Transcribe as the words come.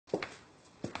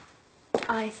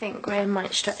I think Graham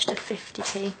might stretch to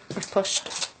 50p if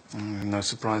pushed. No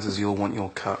surprises, you'll want your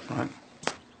cut, right?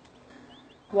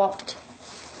 What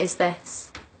is this?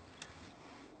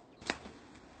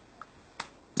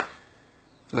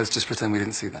 Let's just pretend we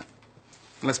didn't see that.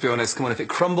 Let's be honest, come on, if it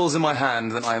crumbles in my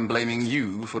hand, then I am blaming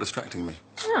you for distracting me.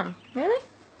 Oh, really?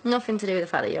 Nothing to do with the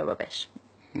fact that you're rubbish.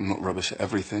 I'm not rubbish at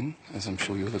everything, as I'm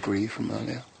sure you'll agree from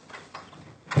earlier.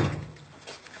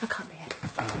 I can't be it.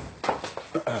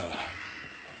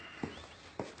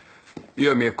 You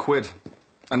owe me £1.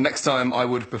 And next time I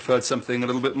would have preferred something a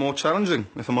little bit more challenging,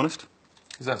 if I'm honest.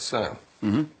 Is that so?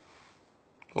 Mm-hmm.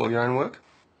 All your own work?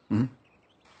 Mm-hmm.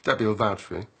 Debbie will vouch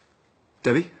for you.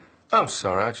 Debbie? Oh,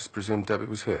 sorry, I just presumed Debbie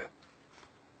was here.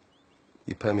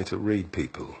 You pay me to read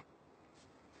people.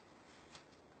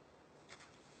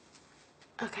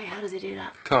 Okay, how does he do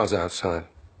that? Car's outside.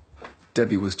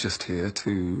 Debbie was just here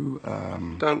to,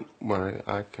 Don't worry,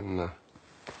 I can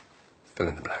fill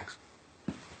in the blanks.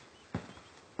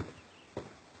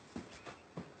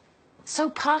 So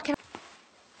parking...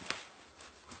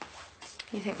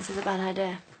 You think this is a bad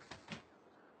idea?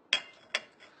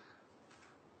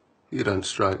 You don't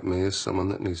strike me as someone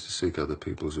that needs to seek other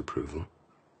people's approval.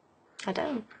 I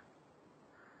don't.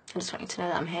 I just want you to know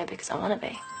that I'm here because I want to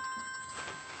be.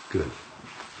 Good.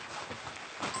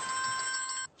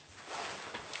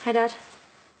 Hi, Dad.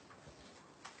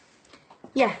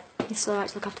 Yeah, you still alright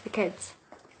to look after the kids?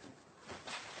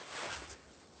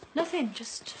 Nothing,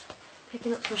 just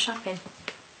picking up some shopping.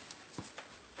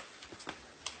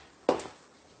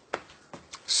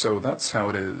 So that's how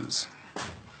it is.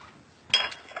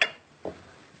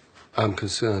 I'm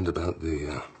concerned about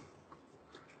the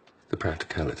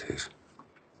practicalities.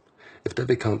 If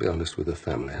Debbie can't be honest with her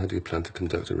family, how do you plan to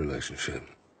conduct a relationship?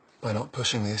 By not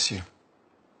pushing the issue.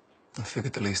 I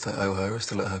figured the least I owe her is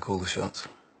to let her call the shots.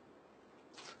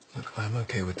 Look, I'm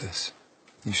okay with this.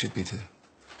 You should be too.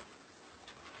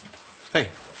 Hey,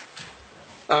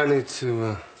 I need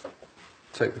to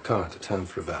take the car to town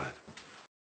for a valet.